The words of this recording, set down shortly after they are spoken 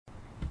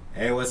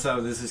Hey, what's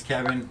up? This is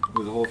Kevin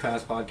with the Whole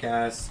Fast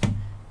Podcast,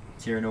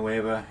 Tierra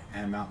Nueva,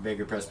 and Mount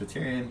Baker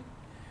Presbyterian.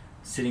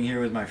 Sitting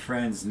here with my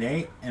friends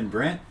Nate and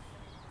Brent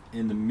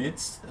in the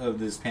midst of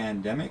this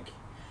pandemic.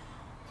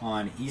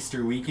 On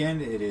Easter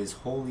weekend, it is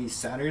Holy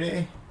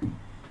Saturday,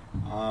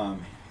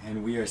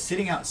 and we are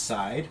sitting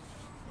outside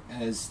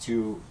as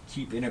to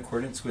keep in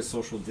accordance with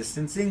social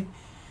distancing.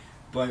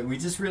 But we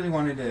just really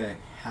wanted to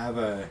have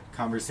a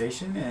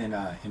conversation and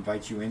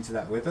invite you into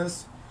that with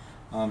us.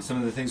 Some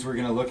of the things we're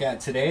going to look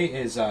at today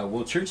is,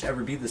 will church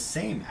ever be the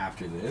same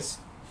after this?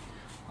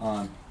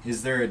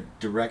 Is there a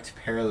direct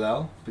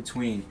parallel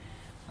between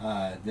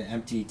the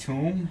empty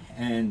tomb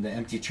and the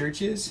empty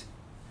churches?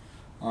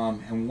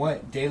 And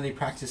what daily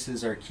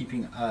practices are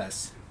keeping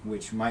us,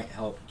 which might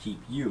help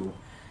keep you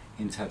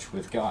in touch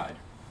with God?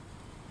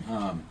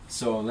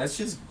 So let's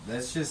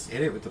just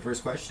hit it with the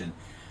first question.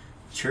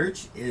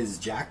 Church is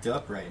jacked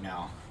up right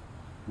now.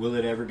 Will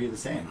it ever be the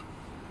same?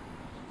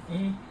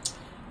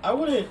 I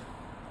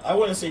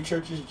wouldn't say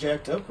church is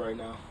jacked up right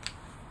now.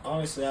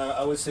 Honestly,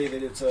 I would say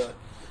that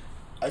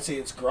I'd say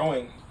it's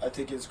growing. I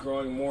think it's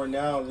growing more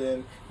now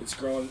than it's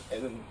grown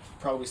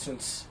probably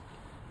since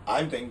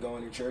I've been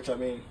going to church. I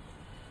mean,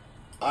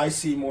 I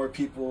see more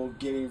people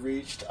getting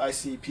reached. I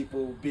see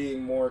people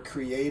being more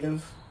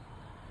creative.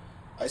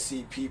 I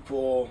see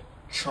people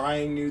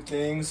trying new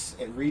things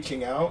and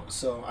reaching out.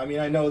 So, I mean,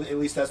 I know at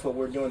least that's what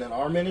we're doing in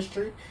our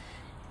ministry.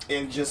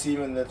 And just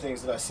even the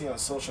things that I see on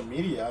social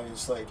media, I mean,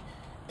 it's like,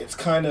 it's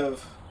kind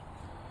of,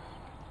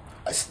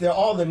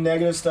 all the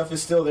negative stuff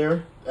is still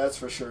there, that's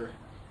for sure.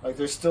 Like,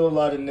 there's still a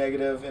lot of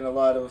negative and a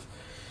lot of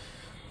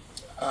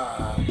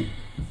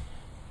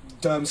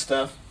dumb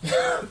stuff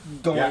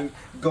going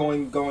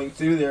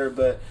through there,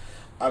 but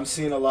I'm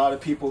seeing a lot of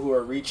people who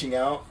are reaching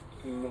out,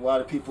 and a lot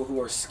of people who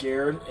are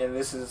scared, and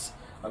this is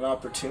an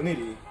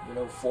opportunity,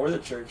 for the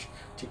church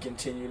to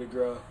continue to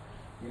grow.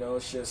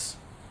 It's just,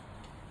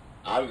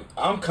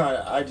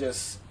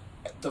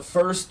 the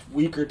first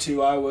week or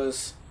two I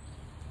was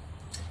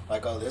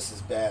like, oh, this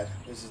is bad.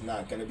 This is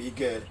not going to be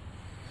good.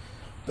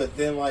 But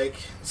then, like,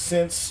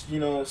 since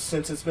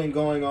it's been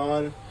going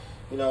on,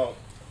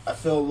 I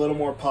feel a little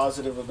more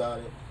positive about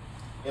it.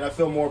 And I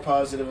feel more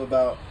positive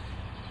about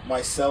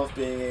myself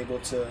being able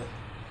to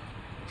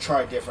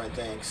try different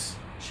things.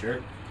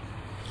 Sure.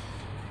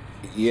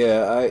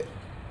 Yeah,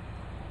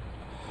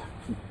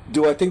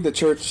 I think the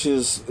church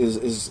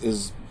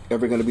is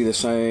ever going to be the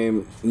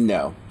same?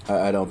 No,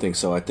 I don't think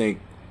so. I think,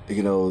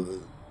 it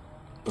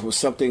was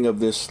something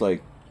of this,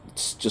 like,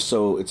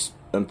 it's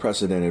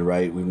unprecedented,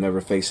 right? We've never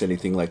faced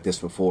anything like this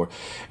before.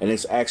 And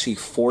it's actually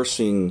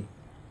forcing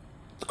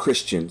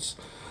Christians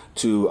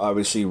to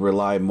obviously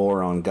rely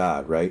more on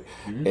God, right?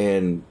 Mm-hmm.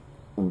 And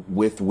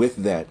with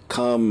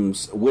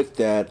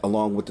that,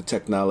 along with the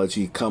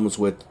technology, comes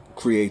with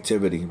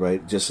creativity,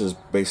 right? Just as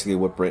basically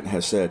what Brent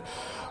has said.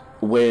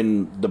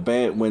 When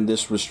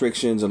this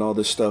restrictions and all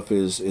this stuff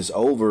is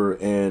over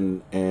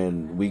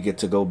and we get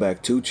to go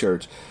back to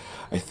church,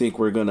 I think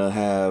we're gonna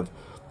have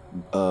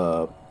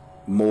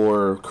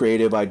more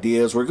creative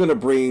ideas. We're gonna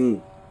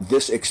bring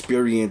this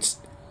experience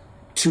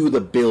to the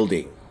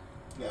building.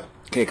 Yeah.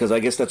 Okay, because I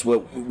guess that's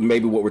what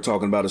we're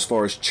talking about as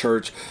far as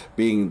church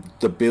being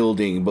the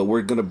building, but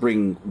we're going to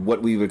bring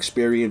what we've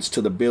experienced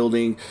to the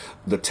building,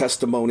 the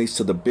testimonies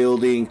to the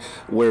building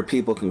where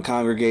people can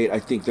congregate. I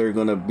think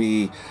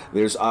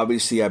there's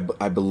obviously,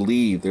 I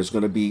believe there's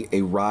going to be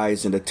a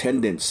rise in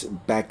attendance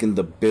back in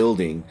the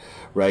building,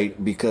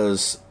 right?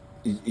 Because,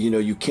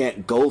 you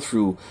can't go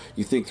through,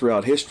 you think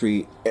throughout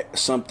history,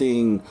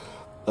 something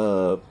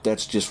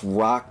that's just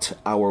rocked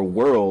our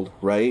world,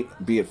 right?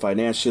 Be it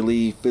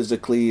financially,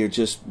 physically, or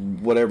just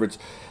whatever.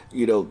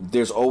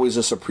 There's always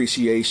this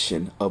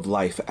appreciation of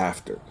life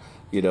after.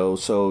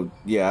 So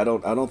yeah, I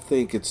don't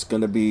think it's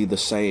gonna be the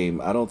same.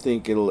 I don't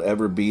think it'll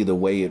ever be the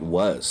way it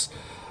was.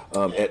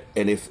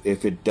 And if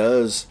it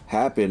does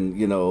happen,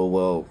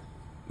 well,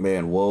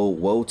 man,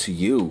 woe to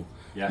you.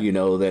 Yeah.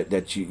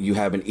 That you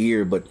have an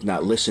ear but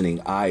not listening,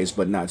 eyes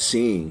but not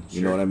seeing.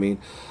 You know what I mean?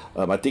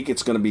 I think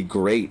it's gonna be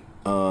great.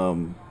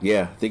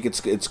 I think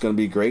it's going to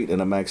be great,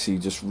 and I'm actually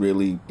just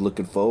really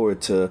looking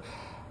forward to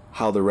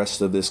how the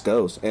rest of this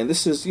goes. And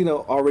this is,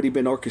 already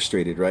been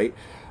orchestrated, right?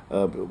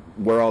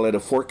 We're all at a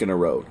fork in the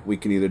road. We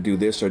can either do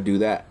this or do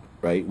that,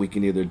 right? We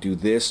can either do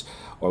this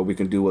or we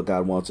can do what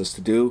God wants us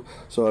to do.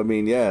 So, I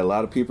mean, yeah, a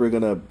lot of people are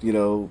going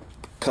to,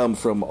 come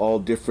from all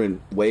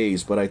different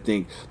ways, but I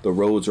think the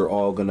roads are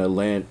all going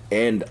to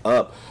end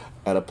up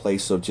at a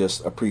place of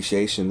just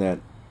appreciation that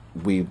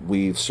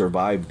we've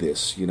survived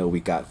this. We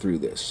got through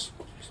this.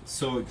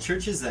 So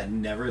churches that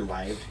never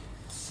live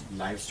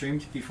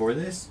streamed before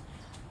this,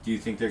 do you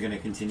think they're going to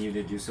continue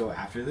to do so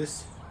after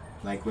this?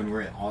 Like when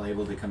we're all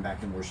able to come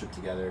back and worship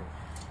together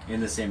in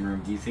the same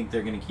room, do you think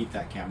they're going to keep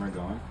that camera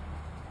going?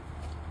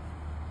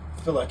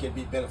 I feel like it'd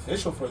be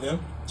beneficial for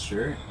them.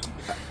 Sure.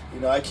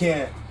 I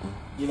can't,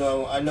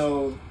 I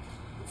know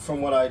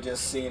from what I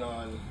just seen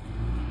on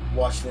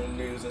watching the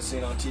news and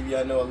seeing on TV,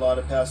 I know a lot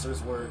of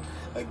pastors were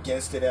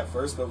against it at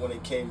first, but when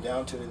it came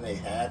down to it and they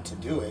had to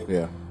do it,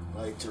 yeah,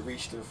 like to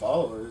reach their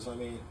followers. I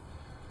mean,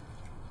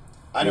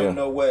 I don't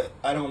know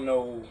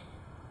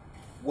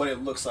what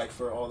it looks like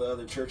for all the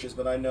other churches,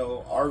 but I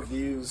know our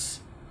views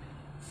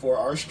for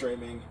our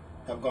streaming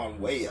have gone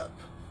way up.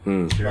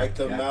 Sure. Like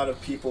the amount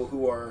of people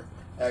who are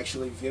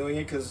actually viewing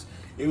it, because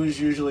it was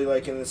usually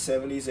like in the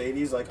 70s,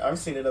 80s. Like I've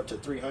seen it up to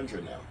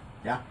 300 now.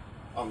 Yeah.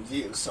 On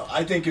views, so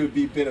I think it would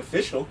be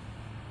beneficial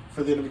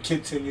for them to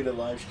continue to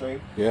live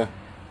stream. Yeah.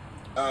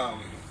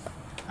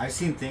 I've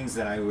seen things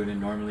that I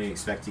wouldn't normally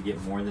expect to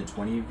get more than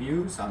 20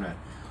 views on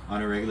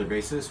a regular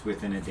basis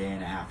within a day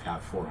and a half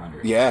have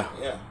 400. Yeah.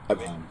 Yeah. I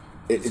mean,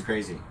 it's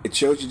crazy. It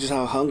shows you just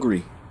how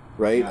hungry,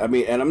 right? Yeah. I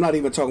mean, and I'm not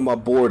even talking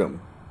about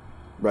boredom,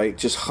 right?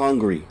 Just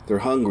hungry. They're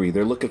hungry.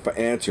 They're looking for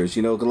answers.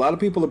 You know, a lot of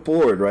people are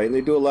bored, right? And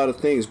they do a lot of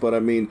things. But I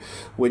mean,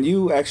 when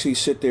you actually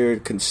sit there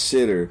and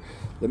consider,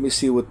 let me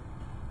see what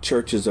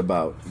church is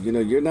about. You know,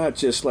 you're not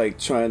just like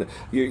trying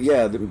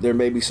to. There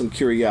may be some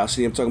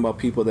curiosity. I'm talking about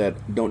people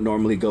that don't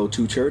normally go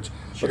to church,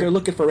 but they're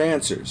looking for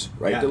answers,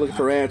 right? Yeah. They're looking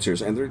for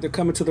answers, and they're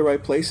coming to the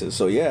right places.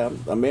 So yeah,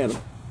 I'm in.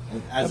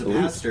 As a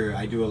pastor,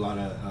 I do a lot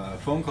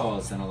of phone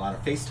calls and a lot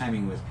of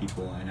FaceTiming with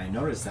people, and I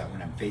notice that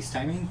when I'm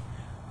FaceTiming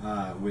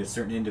with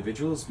certain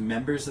individuals,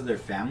 members of their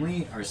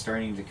family are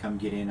starting to come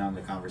get in on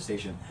the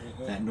conversation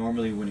that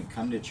normally wouldn't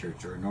come to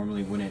church or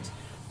normally wouldn't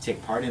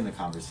take part in the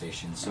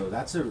conversation. So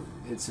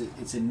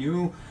it's a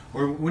new,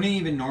 or wouldn't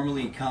even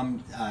normally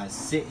come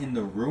sit in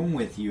the room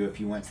with you if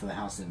you went to the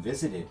house and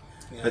visited.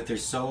 Yeah. But they're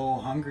so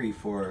hungry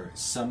for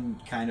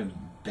some kind of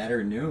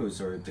better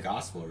news, or the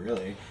gospel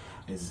really.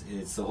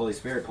 It's the Holy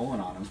Spirit pulling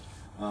on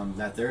them,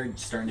 that they're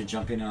starting to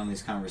jump in on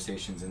these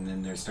conversations, and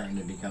then they're starting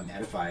to become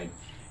edified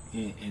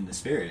in the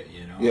Spirit,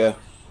 you know? Yeah.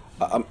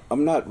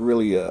 I'm not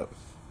really a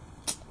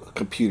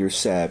computer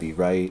savvy,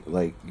 right?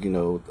 Like, you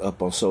know,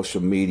 up on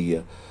social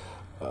media.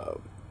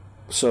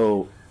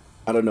 So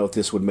I don't know if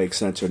this would make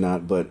sense or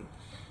not, but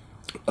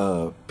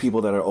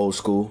people that are old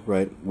school,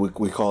 right?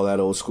 We call that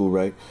old school,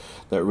 right?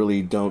 That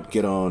really don't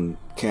get on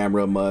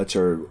camera much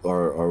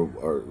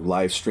or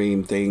live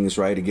stream things,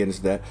 right?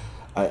 Against that,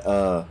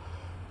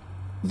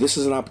 this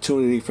is an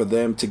opportunity for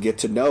them to get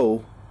to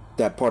know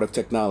that part of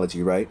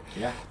technology, right?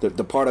 Yeah.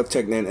 The part of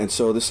tech, and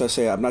so this I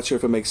say, I'm not sure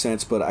if it makes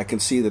sense, but I can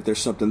see that there's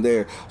something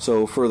there.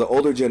 So for the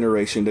older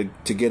generation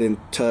to get in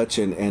touch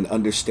and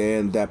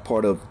understand that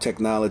part of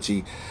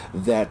technology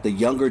that the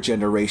younger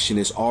generation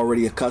is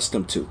already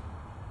accustomed to,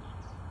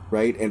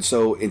 right? And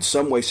so in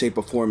some way, shape,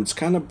 or form, it's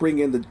kind of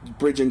bringing the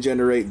bridge and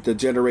generate the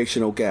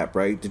generational gap,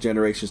 right? The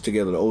generations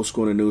together, the old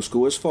school and the new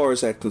school, as far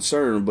as that's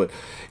concerned. But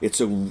it's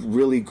a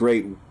really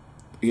great,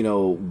 you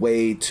know,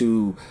 way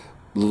to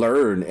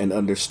learn and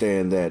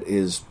understand that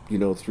is, you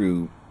know,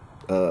 through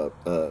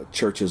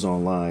churches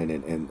online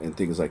and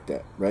things like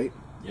that, right?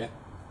 Yeah.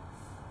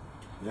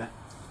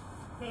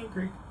 I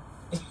agree.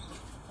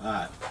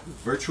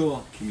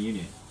 Virtual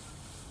communion.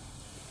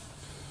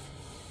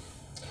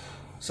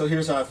 So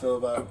here's how I feel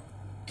about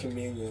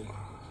communion.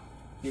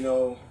 You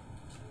know,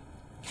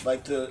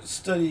 like the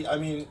study, I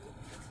mean,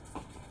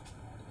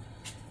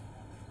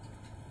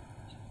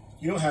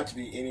 you don't have to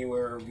be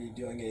anywhere or be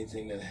doing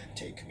anything to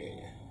take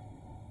communion.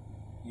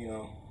 You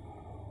know,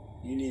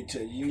 you need to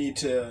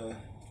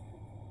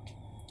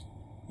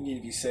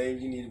be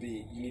saved. You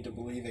need to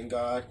believe in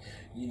God.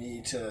 You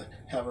need to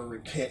have a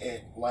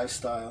repentant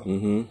lifestyle.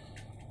 Mm-hmm.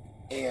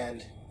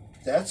 And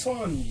that's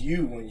on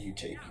you when you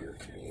take your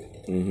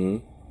communion. Mm-hmm.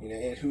 You know,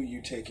 and who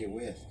you take it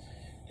with.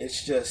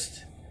 It's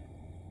just,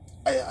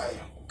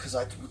 because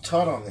I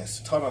taught on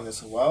this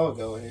a while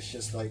ago, and it's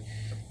just like,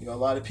 you know, a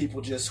lot of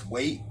people just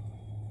wait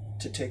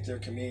to take their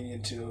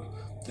communion to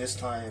this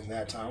time,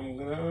 that time. I'm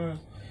gonna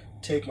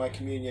take my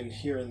communion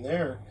here and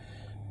there,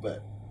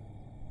 but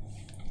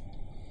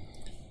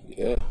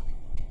yeah,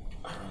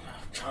 I don't know.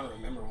 I'm trying to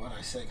remember what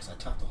I said because I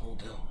taught the whole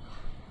deal.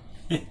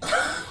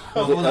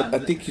 Well, hold on. I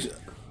think you.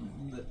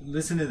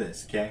 Listen to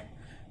this, okay?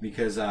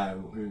 Because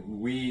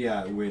we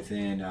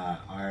within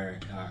our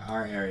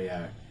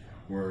area,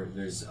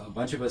 there's a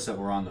bunch of us that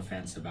were on the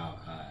fence about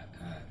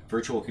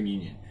virtual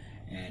communion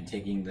and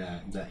taking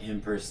the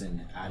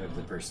in-person out of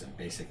the person,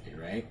 basically,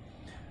 right?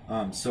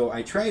 So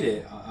I tried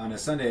it on a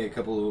Sunday a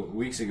couple of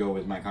weeks ago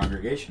with my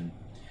congregation,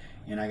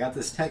 and I got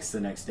this text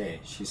the next day.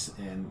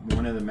 And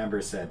one of the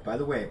members said, "By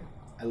the way,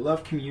 I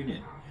love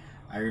communion.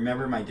 I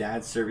remember my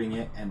dad serving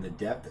it and the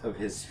depth of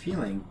his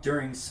feeling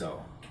during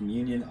so.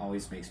 Communion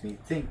always makes me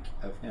think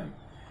of him.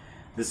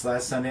 This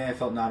last Sunday I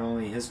felt not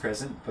only his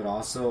presence, but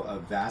also a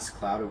vast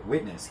cloud of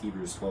witness,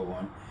 Hebrews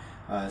 12:1,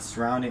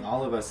 surrounding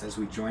all of us as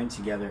we joined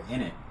together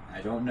in it.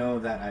 I don't know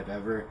that I've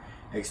ever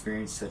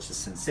experienced such a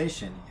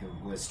sensation.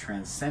 It was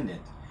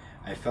transcendent.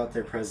 I felt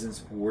their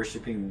presence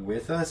worshiping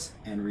with us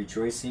and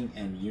rejoicing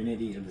in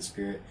unity of the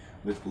Spirit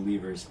with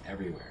believers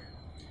everywhere."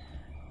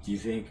 Do you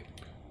think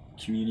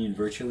communion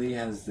virtually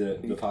has the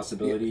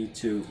possibility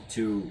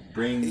to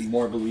bring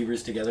more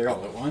believers together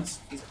all at once?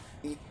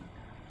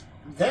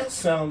 That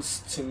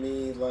sounds to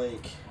me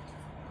like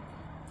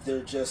they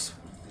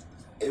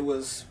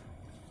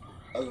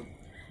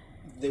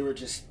were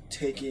just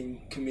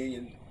taking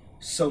communion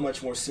so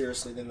much more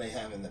seriously than they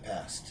have in the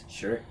past.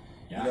 Sure.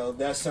 Yeah. You know,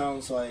 that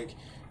sounds like,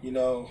 you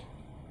know,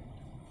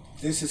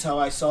 this is how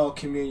I saw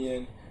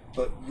communion,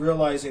 but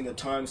realizing the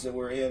times that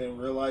we're in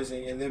and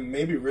realizing, and then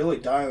maybe really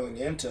dialing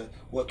into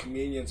what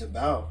communion's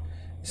about.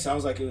 It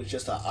sounds like it was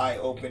just an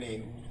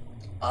eye-opening,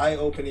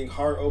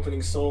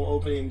 heart-opening,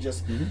 soul-opening,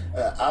 just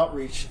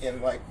outreach,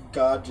 and like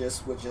God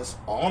just was just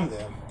on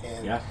them.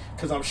 And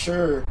because I'm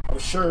sure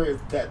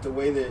that the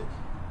way that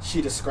she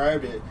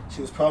described it,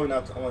 she was probably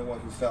not the only one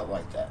who felt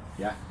like that.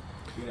 Yeah.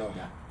 You know.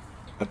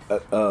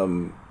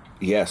 Yeah.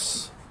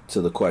 Yes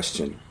to the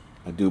question.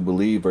 I do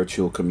believe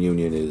virtual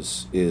communion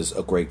is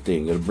a great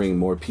thing. It'll bring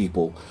more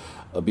people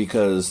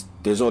because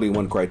there's only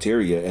one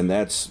criteria, and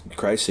that's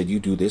Christ said, "You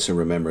do this in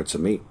remembrance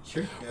of me."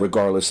 Sure. Yeah.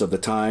 Regardless of the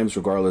times,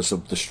 regardless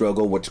of the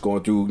struggle, what's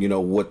going through, you know,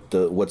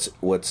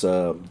 what's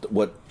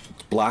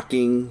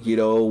blocking, you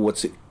know,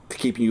 what's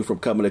keeping you from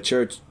coming to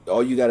church.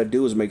 All you got to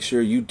do is make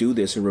sure you do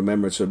this in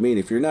remembrance of me. And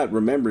if you're not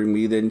remembering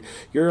me, then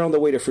you're on the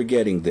way to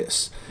forgetting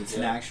this. It's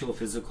an actual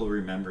physical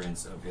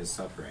remembrance of his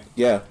suffering.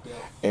 Yeah. Yeah.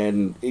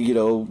 And, you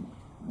know,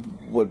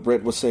 what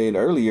Brett was saying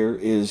earlier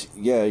is,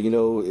 you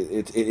know,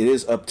 it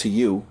is up to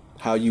you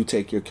how you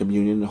take your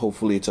communion.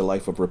 Hopefully it's a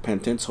life of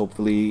repentance.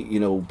 Hopefully, you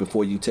know,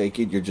 before you take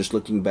it, you're just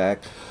looking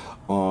back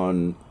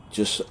on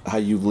just how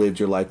you've lived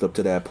your life up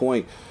to that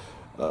point.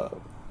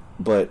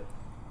 But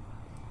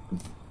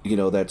you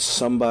know, that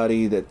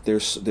somebody, that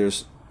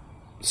there's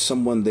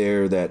someone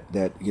there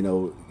that you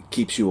know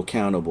keeps you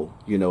accountable,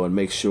 you know, and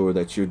makes sure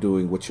that you're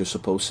doing what you're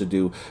supposed to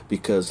do,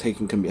 because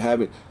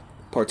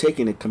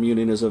partaking in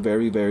communion is a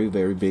very, very,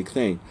 very big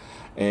thing,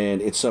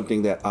 and it's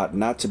something that ought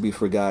not to be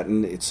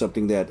forgotten. It's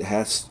something that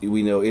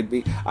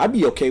I'd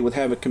be okay with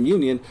having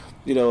communion,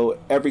 you know,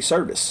 every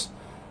service,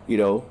 you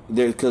know,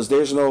 because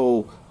there's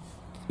no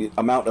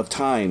amount of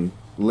time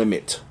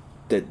limit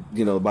that,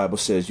 you know, the Bible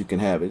says you can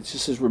have it. It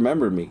just says,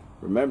 remember me.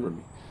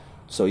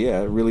 So yeah,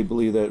 I really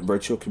believe that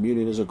virtual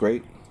communion is a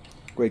great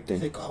thing. I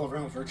think all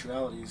around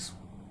virtuality is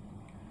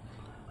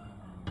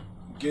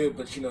good,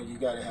 but you know, you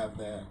got to have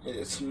that.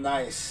 It's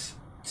nice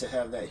to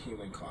have that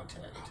human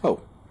contact.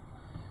 Oh,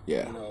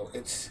 yeah. You know,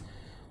 it's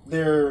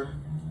there.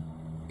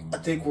 I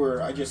think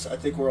we're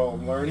all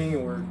learning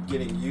and we're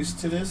getting used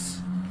to this.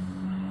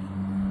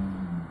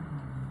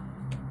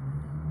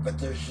 But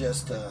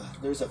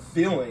there's a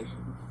feeling,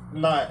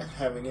 not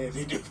having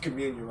anything to do with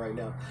communion right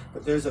now,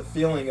 but there's a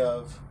feeling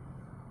of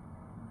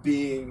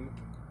being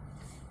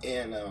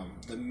in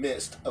the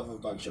midst of a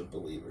bunch of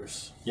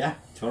believers. Yeah,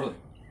 totally.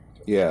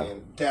 Yeah.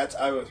 And that's,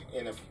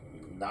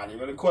 not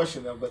even a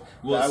question though, but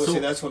Well, I would say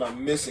that's what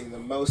I'm missing the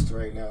most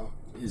right now.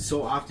 It's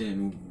so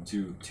often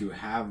to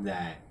have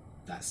that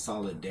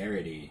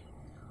solidarity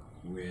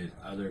with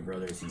other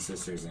brothers and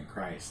sisters in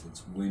Christ.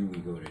 It's when we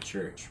go to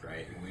church,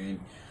 right?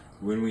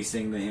 When we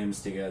sing the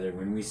hymns together,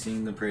 when we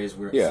sing the praise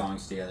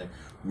songs together,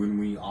 when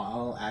we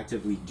all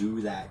actively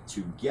do that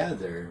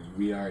together,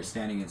 we are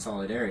standing in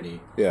solidarity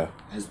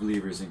as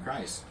believers in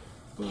Christ.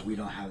 But we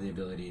don't have the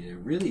ability to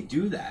really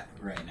do that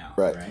right now,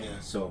 right? Yeah.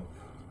 So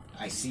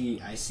I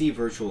see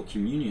virtual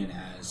communion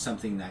as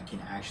something that can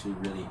actually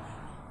really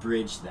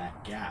bridge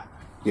that gap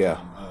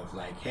of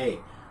like, hey,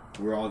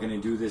 we're all going to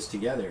do this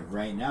together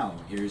right now.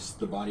 Here's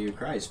the body of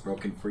Christ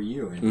broken for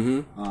you,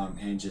 and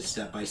and just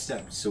step by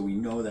step, so we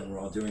know that we're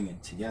all doing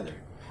it together.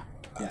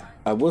 Yeah,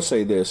 I will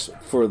say this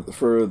for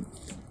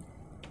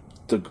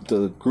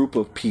the group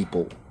of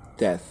people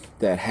that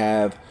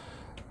have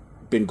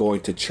been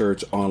going to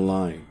church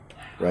online,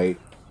 right?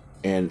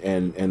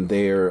 And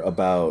they're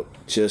about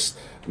just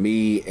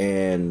me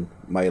and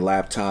my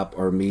laptop,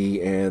 or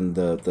me and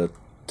the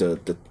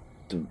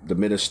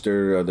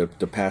minister or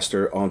the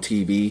pastor on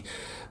TV.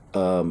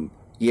 And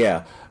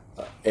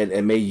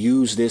may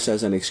use this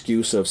as an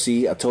excuse of,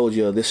 see, I told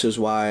you, this is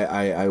why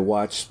I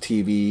watch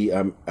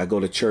TV. I go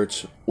to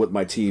church with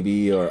my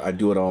TV, or I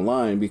do it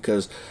online,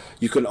 because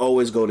you can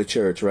always go to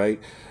church, right?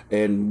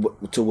 And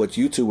to what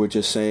you two were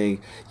just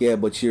saying,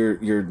 but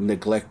you're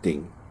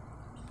neglecting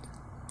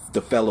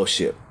the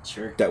fellowship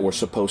that we're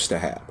supposed to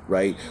have,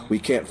 right? We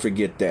can't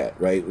forget that,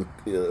 right?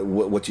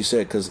 What you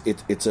said, because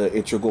it's an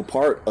integral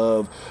part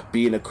of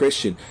being a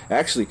Christian.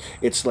 Actually,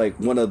 it's like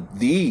one of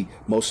the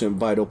most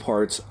vital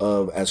parts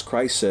of, as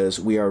Christ says,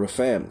 we are a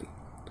family,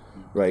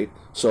 right?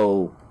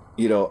 So,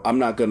 you know, I'm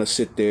not going to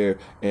sit there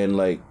and,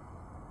 like,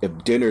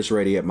 if dinner's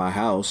ready at my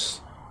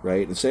house,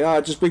 right, and say,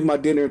 just bring my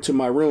dinner to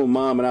my room,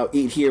 Mom, and I'll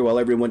eat here while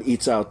everyone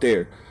eats out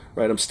there.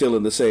 Right, I'm still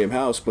in the same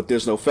house, but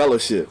there's no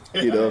fellowship.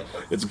 You know,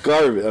 it's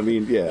garbage. I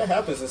mean, That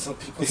happens in some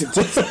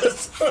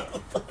people's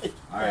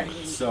All right,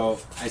 so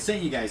I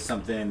sent you guys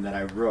something that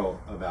I wrote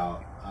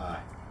about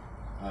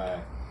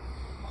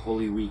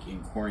Holy Week in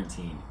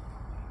quarantine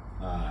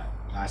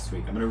last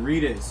week. I'm going to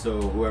read it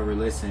so whoever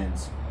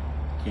listens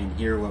can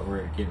hear what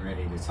we're getting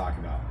ready to talk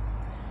about.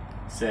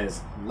 It says,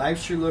 life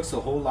sure looks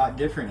a whole lot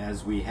different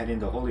as we head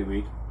into Holy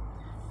Week.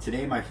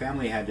 Today my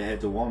family had to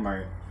head to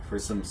Walmart for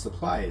some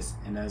supplies,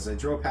 and as I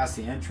drove past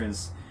the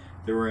entrance,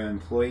 there were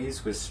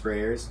employees with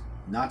sprayers,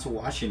 not to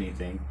wash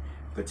anything,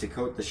 but to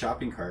coat the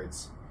shopping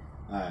carts.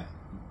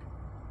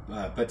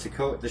 but to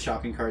coat the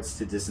shopping carts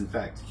to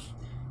disinfect.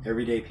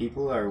 Everyday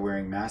people are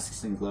wearing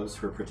masks and gloves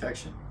for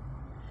protection.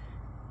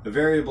 A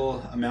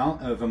variable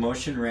amount of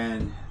emotion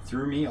ran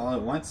through me all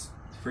at once.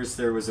 First,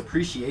 there was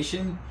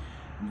appreciation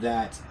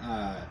that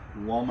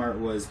Walmart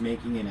was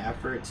making an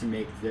effort to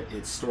make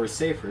its stores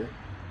safer.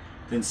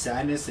 Then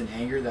sadness and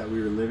anger that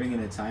we were living in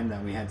a time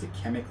that we had to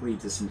chemically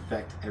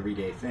disinfect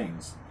everyday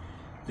things.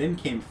 Then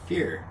came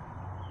fear.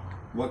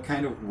 What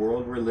kind of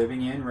world we're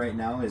living in right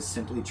now is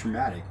simply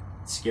traumatic,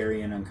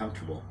 scary, and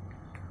uncomfortable.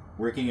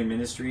 Working in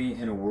ministry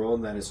in a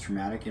world that is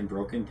traumatic and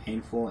broken,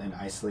 painful, and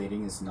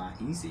isolating is not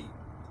easy.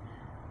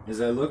 As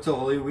I look to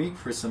Holy Week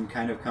for some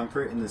kind of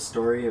comfort in the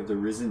story of the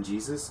risen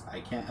Jesus, I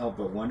can't help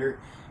but wonder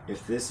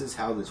if this is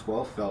how the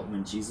 12 felt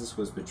when Jesus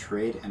was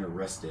betrayed and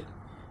arrested.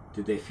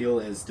 Did they feel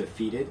as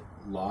defeated,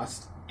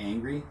 lost,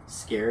 angry,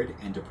 scared,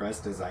 and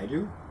depressed as I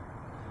do?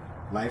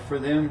 Life for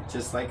them,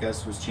 just like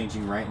us, was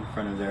changing right in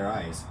front of their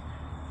eyes,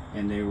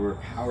 and they were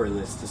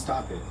powerless to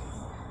stop it.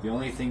 The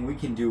only thing we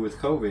can do with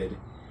COVID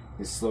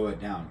is slow it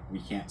down. We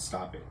can't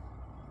stop it.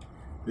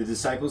 The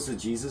disciples of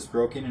Jesus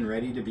broken and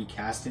ready to be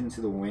cast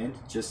into the wind,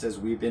 just as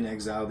we've been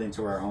exiled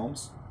into our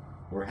homes?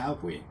 Or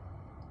have we?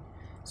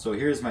 So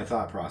here's my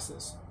thought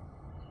process.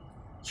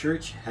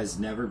 Church has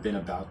never been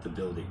about the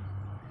building,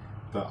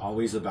 but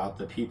always about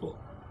the people.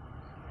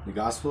 The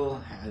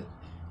gospel has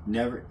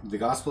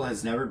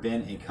never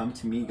been a come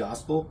to me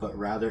gospel, but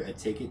rather a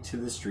take it to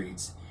the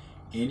streets,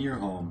 in your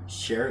home,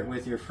 share it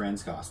with your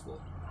friends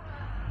gospel.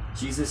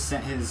 Jesus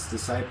sent his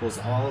disciples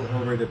all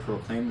over to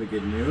proclaim the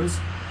good news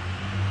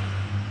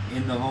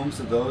in the homes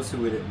of those who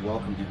would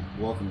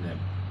welcome them.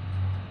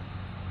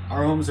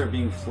 Our homes are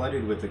being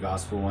flooded with the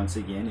gospel once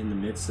again in the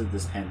midst of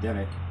this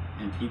pandemic,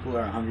 and people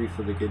are hungry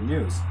for the good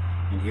news,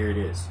 and here it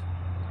is.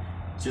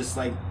 Just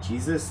like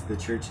Jesus, the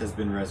church has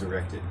been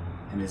resurrected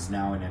and is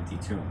now an empty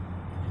tomb.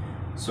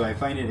 So I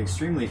find it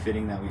extremely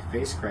fitting that we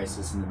face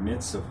crisis in the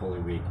midst of Holy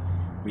Week.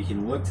 We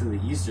can look to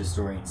the Easter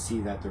story and see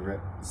that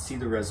see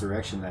the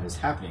resurrection that is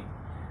happening.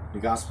 The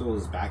gospel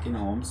is back in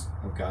homes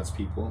of God's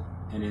people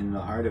and in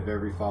the heart of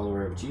every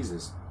follower of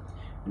Jesus,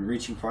 and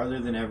reaching farther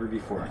than ever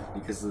before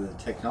because of the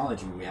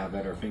technology we have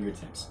at our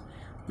fingertips.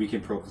 We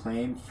can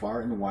proclaim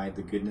far and wide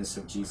the goodness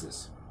of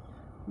Jesus.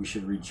 We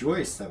should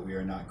rejoice that we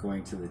are not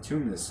going to the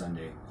tomb this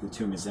Sunday. The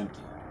tomb is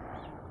empty.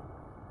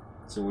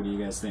 So what do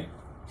you guys think?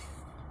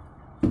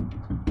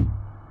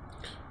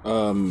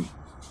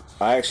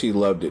 I actually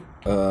loved it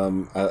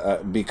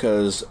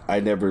because I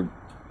never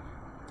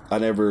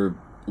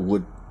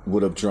would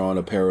have drawn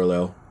a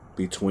parallel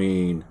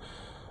between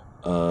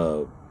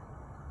the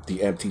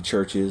empty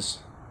churches,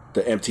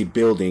 the empty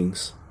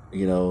buildings,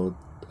 and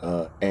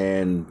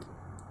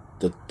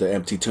the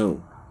empty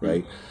tomb,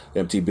 right? Mm-hmm.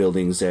 Empty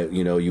buildings that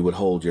you would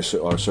hold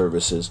our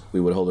services. We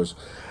would hold ours,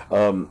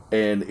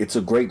 and it's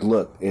a great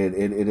look.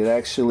 It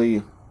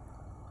actually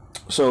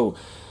so.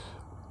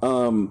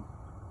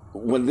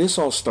 When this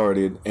all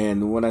started,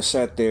 and when I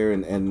sat there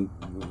and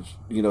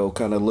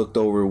kind of looked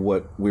over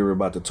what we were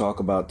about to talk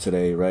about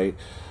today, right?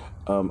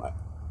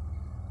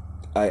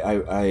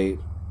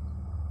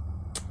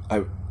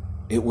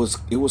 It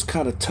was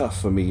kind of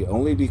tough for me,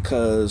 only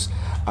because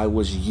I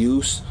was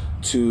used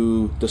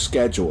to the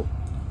schedule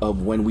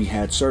of when we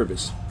had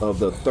service, of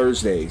the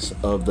Thursdays,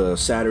 of the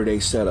Saturday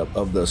setup,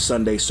 of the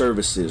Sunday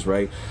services,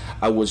 right?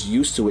 I was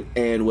used to it,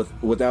 and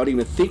without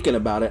even thinking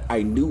about it,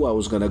 I knew I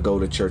was going to go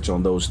to church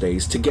on those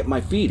days to get my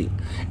feeding,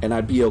 and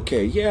I'd be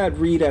okay. Yeah, I'd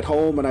read at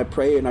home, and I'd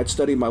pray, and I'd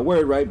study my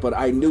word, right? But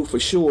I knew for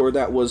sure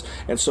that was,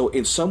 and so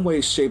in some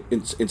way,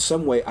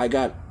 I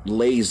got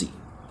lazy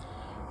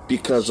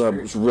because I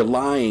was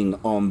relying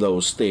on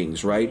those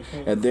things, right?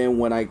 Mm-hmm. And then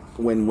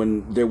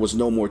when there was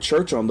no more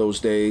church on those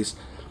days,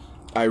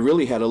 I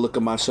really had to look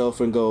at myself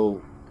and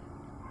go,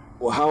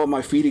 well, how am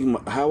I feeding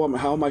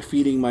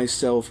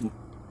myself,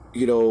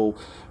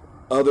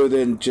 other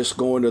than just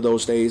going to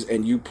those days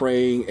and you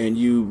praying and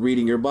you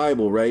reading your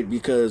Bible, right?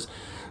 Because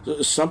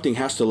something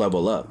has to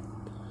level up.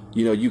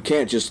 You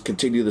can't just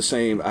continue the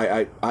same.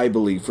 I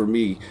believe, for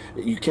me,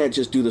 you can't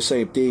just do the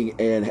same thing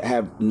and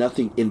have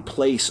nothing in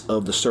place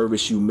of the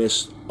service you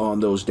missed on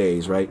those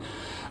days, right?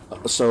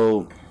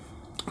 So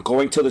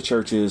going to the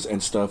churches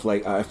and stuff,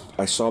 like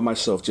I saw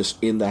myself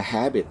just in the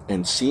habit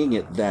and seeing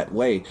it that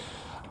way,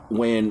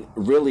 when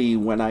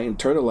I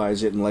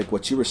internalized it, and like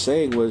what you were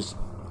saying was,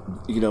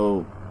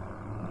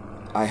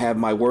 I have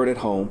my word at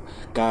home.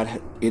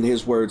 God in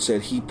his word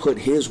said he put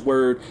his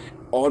word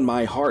on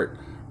my heart,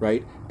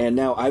 right? And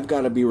now I've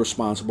got to be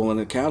responsible and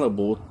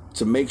accountable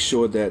to make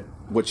sure that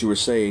what you were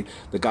saying,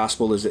 the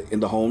gospel is in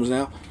the homes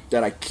now,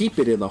 that I keep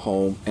it in the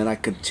home and I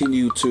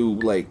continue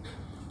to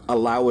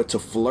allow it to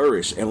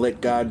flourish and let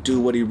God do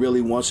what he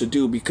really wants to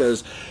do.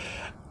 Because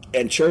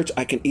in church,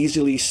 I can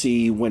easily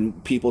see when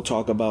people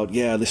talk about,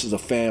 this is a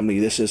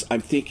family.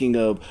 I'm thinking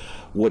of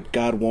what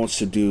God wants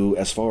to do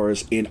as far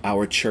as in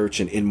our church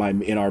and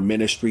in our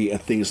ministry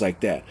and things like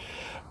that.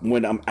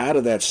 When I'm out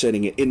of that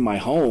setting in my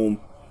home,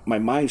 my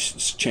mind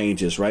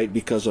changes, right?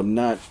 Because I'm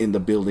not in the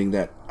building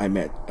that I'm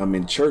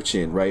in church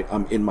in, right?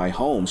 I'm in my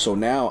home. So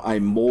now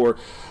I'm more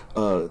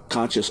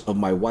conscious of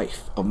my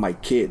wife, of my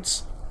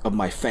kids, of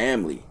my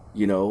family,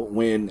 you know,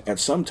 when at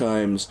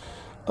sometimes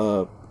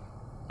I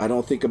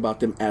don't think about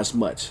them as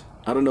much.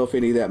 I don't know if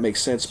any of that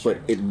makes sense, but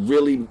it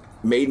really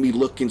made me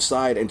look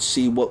inside and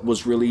see what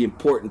was really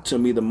important to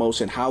me the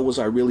most, and how was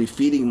I really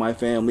feeding my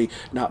family,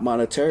 not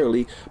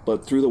monetarily,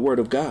 but through the Word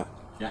of God.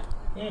 Yeah.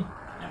 Mm.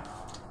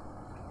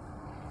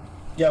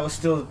 Yeah, I was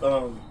still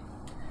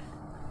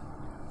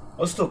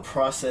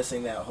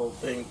processing that whole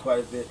thing quite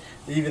a bit.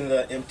 Even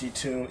the empty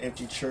tomb,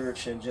 empty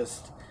church, and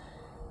just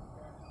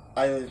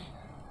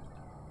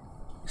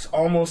it's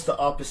almost the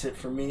opposite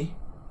for me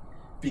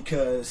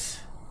because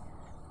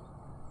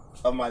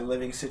of my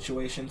living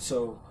situation.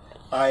 So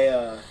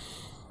I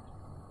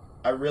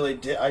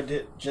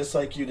did just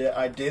like you did.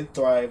 I did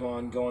thrive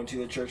on going to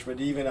the church,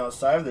 but even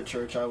outside of the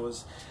church, I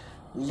was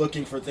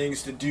looking for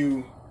things to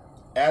do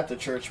at the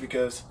church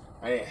because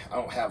I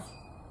don't have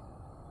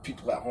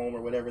people at home or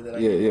whatever that I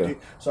need to do.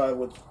 So I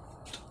would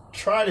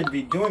try to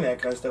be doing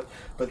that kind of stuff.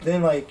 But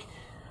then, like,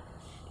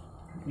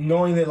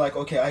 knowing that, like,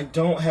 okay, I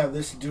don't have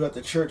this to do at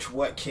the church,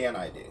 what can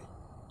I do?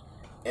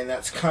 And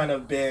that's kind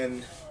of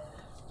been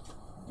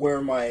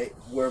where my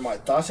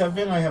thoughts have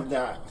been. I have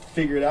not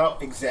figured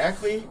out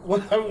exactly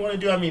what I want to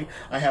do. I mean,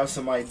 I have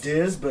some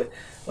ideas, but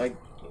like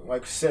I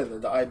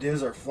said, the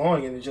ideas are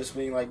flowing, and it's just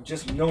being like,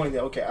 just knowing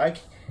that, okay,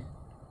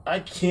 I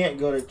can't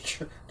go to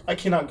church. I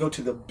cannot go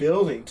to the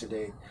building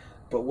today,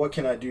 but what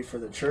can I do for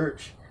the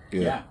church?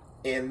 Yeah.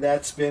 And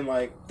that's been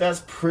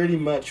that's pretty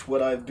much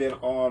what I've been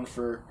on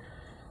for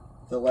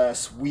the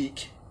last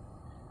week,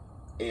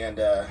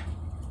 and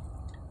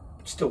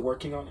still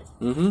working on it.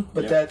 Mm-hmm.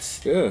 But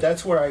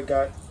that's where I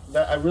got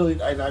that. I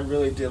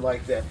really did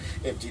like that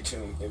empty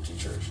tomb, empty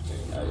church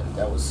thing.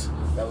 That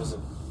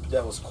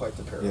was quite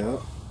the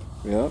parallel.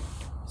 Yeah.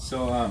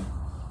 So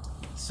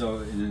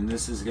and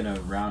this is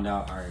gonna round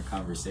out our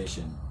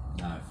conversation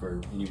for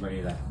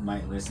anybody that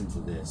might listen to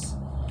this.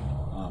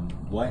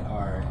 What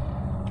are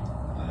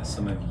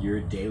some of your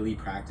daily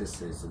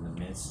practices in the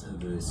midst of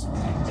this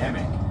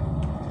pandemic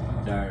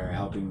that are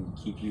helping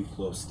keep you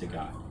close to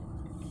God?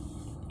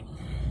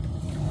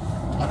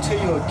 I'll tell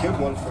you a good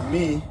one for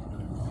me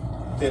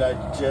that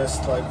I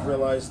just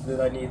realized that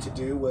I need to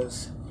do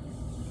was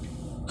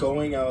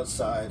going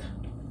outside.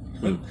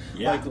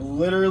 Yeah. Like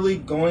literally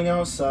going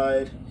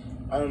outside.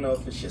 I don't know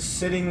if it's just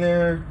sitting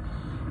there,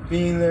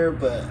 being there,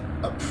 but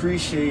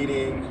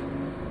appreciating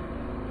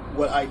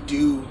what I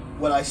do,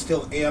 what I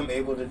still am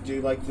able to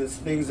do. Like there's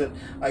things that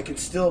I can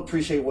still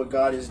appreciate what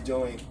God is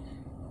doing.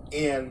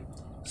 And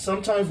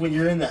sometimes when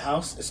you're in the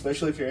house,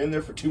 especially if you're in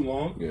there for too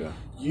long,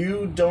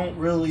 you don't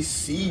really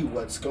see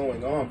what's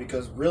going on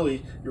because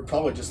really you're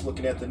probably just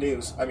looking at the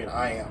news. I mean,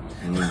 I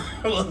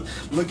am.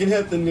 Looking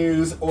at the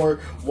news or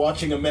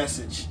watching a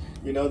message.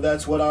 You know,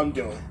 that's what I'm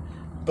doing.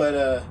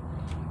 But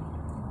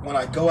when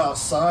I go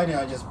outside and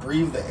I just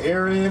breathe the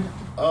air in,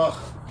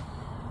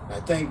 I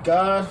thank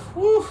God.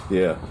 Woo!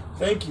 Yeah.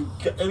 Thank you.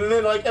 And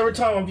then every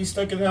time I'll be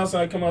stuck in the house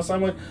and I come outside,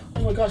 I'm like,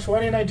 oh my gosh, why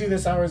didn't I do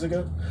this hours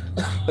ago?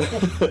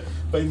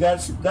 But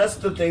that's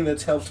the thing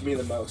that's helped me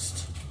the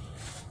most.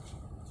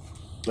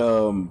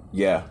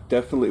 Yeah,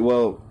 definitely.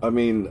 Well, I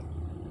mean,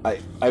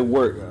 I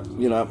work,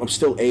 you know, I'm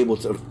still able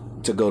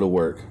to go to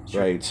work,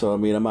 right? So, I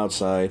mean, I'm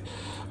outside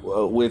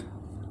with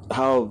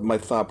how my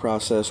thought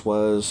process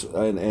was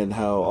and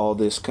how all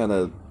this kind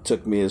of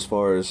took me as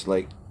far as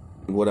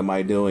what am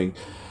I doing?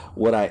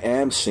 What I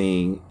am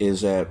seeing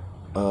is that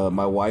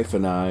my wife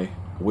and I,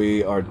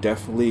 we are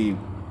definitely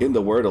in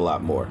the Word a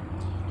lot more,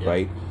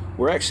 right?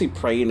 We're actually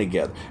praying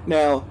together.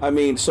 Now, I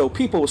mean, so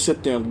people will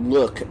sit there and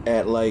look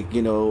at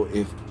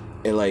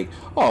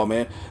oh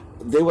man,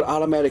 they would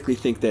automatically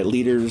think that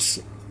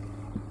leaders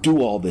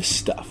do all this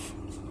stuff,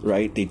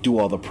 right? They do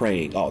all the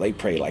praying. Oh, they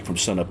pray from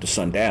sun up to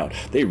sundown.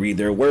 They read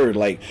their word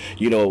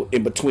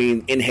in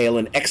between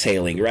inhaling and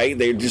exhaling, right?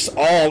 They're just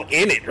all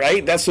in it,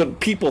 right? That's what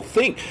people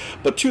think.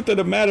 But truth of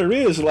the matter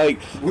is,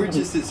 we're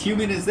just as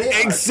human as they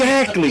are.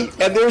 Exactly.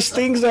 And there's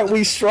things that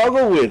we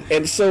struggle with.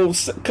 And so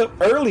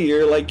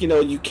earlier,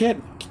 you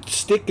can't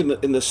stick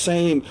in the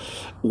same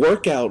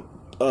workout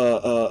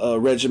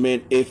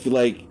regimen if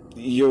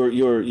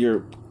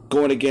you're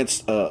going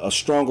against a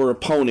stronger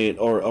opponent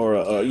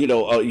or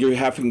you're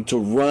having to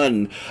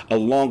run a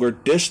longer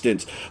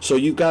distance. So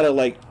you've got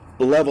to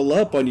level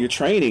up on your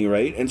training,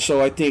 right? And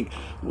so I think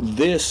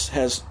this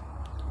has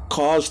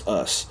caused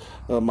us,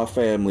 my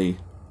family,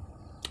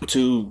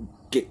 to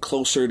get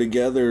closer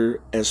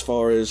together as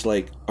far as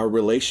our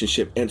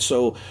relationship. And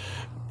so,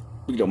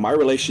 my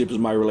relationship is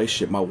my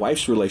relationship. My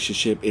wife's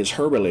relationship is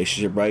her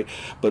relationship, right?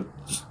 But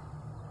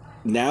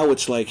now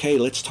it's hey,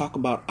 let's talk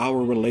about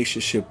our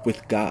relationship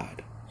with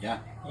God. Yeah.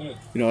 You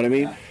know what I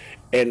mean? Yeah.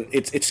 And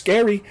it's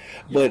scary,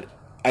 but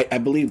I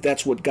believe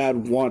that's what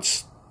God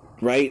wants,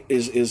 right?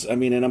 Is I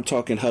mean, and I'm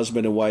talking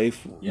husband and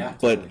wife, but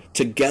totally.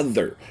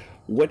 Together.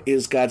 What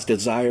is God's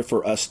desire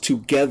for us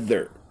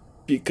together?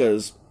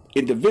 Because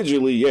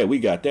individually, yeah, we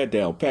got that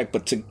down packed,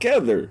 but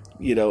together,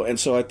 and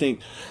so I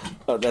think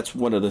that's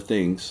one of the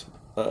things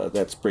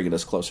that's bringing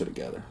us closer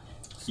together.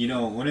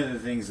 One of the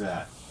things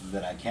that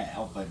I can't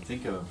help but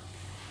think of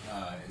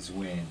is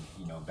when,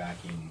 back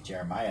in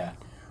Jeremiah,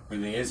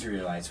 when the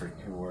Israelites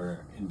were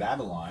in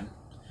Babylon,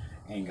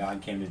 and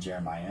God came to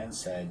Jeremiah and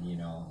said,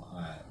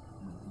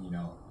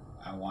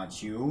 I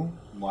want you,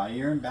 while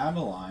you're in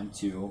Babylon,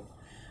 to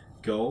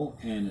go,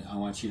 and I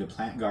want you to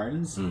plant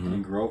gardens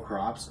and grow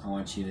crops. I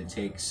want you to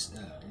take,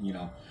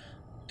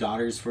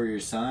 daughters for your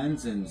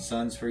sons and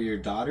sons for your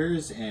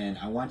daughters, and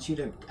I want you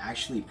to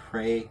actually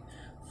pray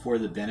for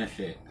the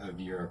benefit of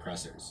your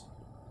oppressors.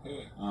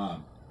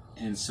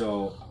 And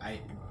so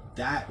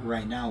that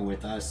right now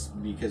with us,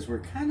 because we're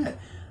kind of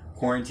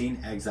quarantine,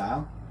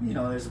 exile,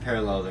 there's a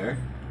parallel there.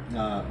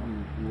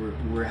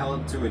 We're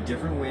held to a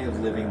different way of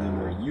living than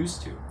we're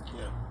used to.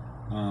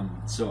 Yeah.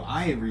 So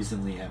I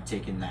recently have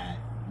taken that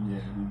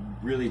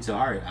really to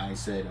heart. I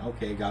said,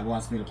 okay, God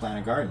wants me to plant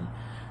a garden.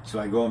 So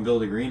I go and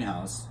build a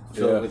greenhouse,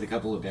 fill it with a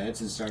couple of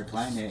beds, and start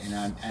planting it.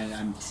 And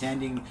I'm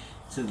tending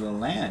to the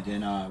land.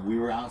 And we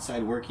were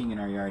outside working in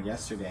our yard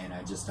yesterday, and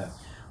I just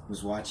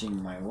was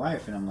watching my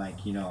wife, and I'm like,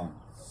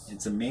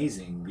 it's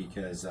amazing,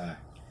 because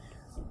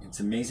it's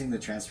amazing the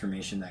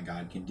transformation that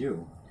God can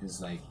do.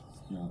 Is like,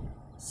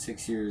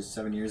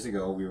 7 years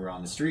ago, we were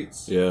on the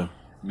streets. Yeah.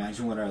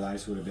 Imagine what our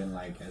lives would have been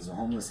like as a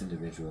homeless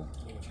individual.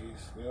 Oh,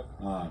 jeez.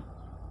 Yeah.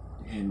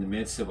 In the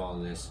midst of all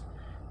this.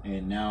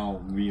 And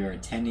now we are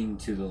tending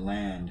to the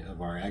land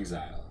of our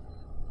exile.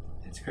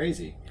 It's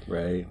crazy.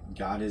 Right.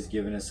 God has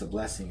given us a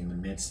blessing in the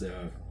midst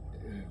of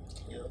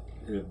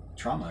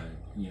trauma,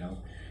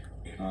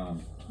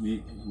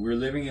 we're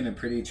living in a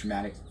pretty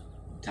traumatic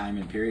time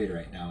and period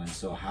right now. And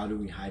so how do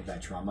we hide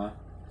that trauma?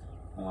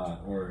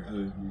 Or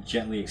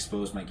gently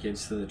expose my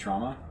kids to the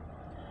trauma?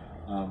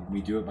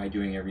 We do it by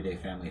doing everyday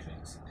family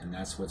things, and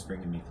that's what's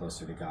bringing me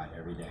closer to God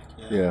every day.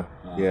 Yeah.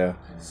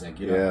 As I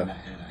get up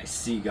and I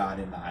see God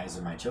in the eyes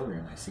of my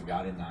children, I see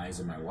God in the eyes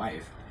of my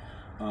wife,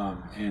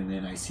 and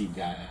then I see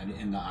God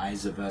in the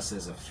eyes of us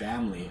as a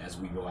family as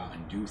we go out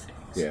and do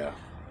things. Yeah.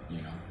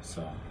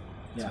 So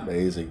it's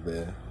amazing,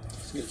 man.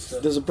 It's good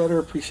stuff. There's a better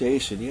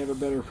appreciation. You have a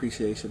better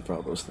appreciation for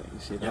all those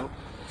things,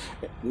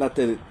 Not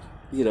that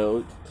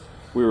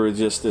we were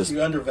just this.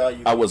 You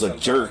undervalue. I was a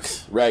jerk,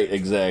 right?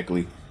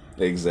 Exactly.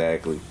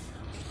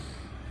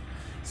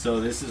 So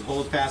this is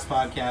Hold Fast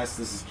Podcast.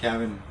 This is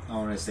Kevin. I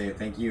want to say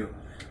thank you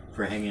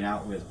for hanging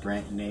out with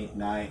Brent, Nate,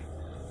 and I.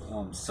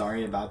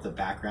 Sorry about the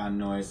background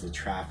noise, the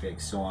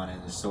traffic, so on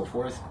and so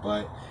forth.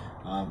 But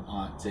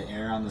to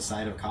err on the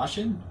side of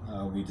caution,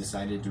 we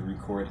decided to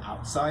record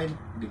outside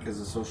because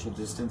of social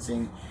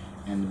distancing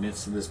in the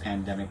midst of this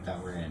pandemic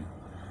that we're in.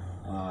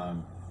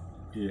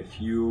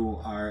 If you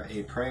are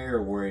a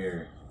prayer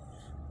warrior,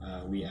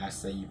 we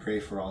ask that you pray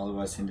for all of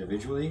us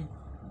individually,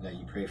 that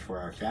you pray for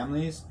our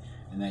families,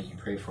 and that you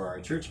pray for our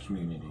church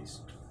communities.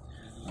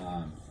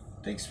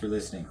 Thanks for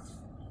listening.